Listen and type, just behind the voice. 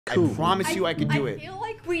Cool. I promise you I can do it. I feel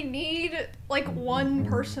like we need, like, one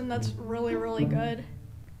person that's really, really good.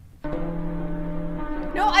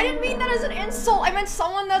 No, I didn't mean that as an insult. I meant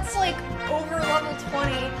someone that's, like, over level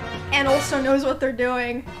 20 and also knows what they're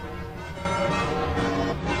doing.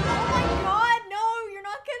 Oh my god, no, you're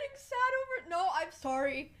not getting sad over... No, I'm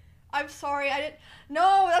sorry. I'm sorry, I didn't...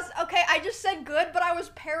 No, that's... Okay, I just said good, but I was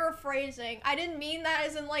paraphrasing. I didn't mean that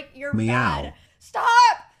as in, like, you're Meow. bad. Stop!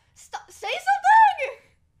 Stop! Say something!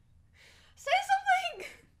 Say something!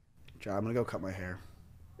 John, I'm gonna go cut my hair.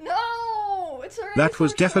 No! It's already That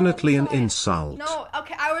was so short. definitely an Fine. insult. No,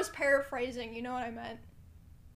 okay, I was paraphrasing, you know what I meant.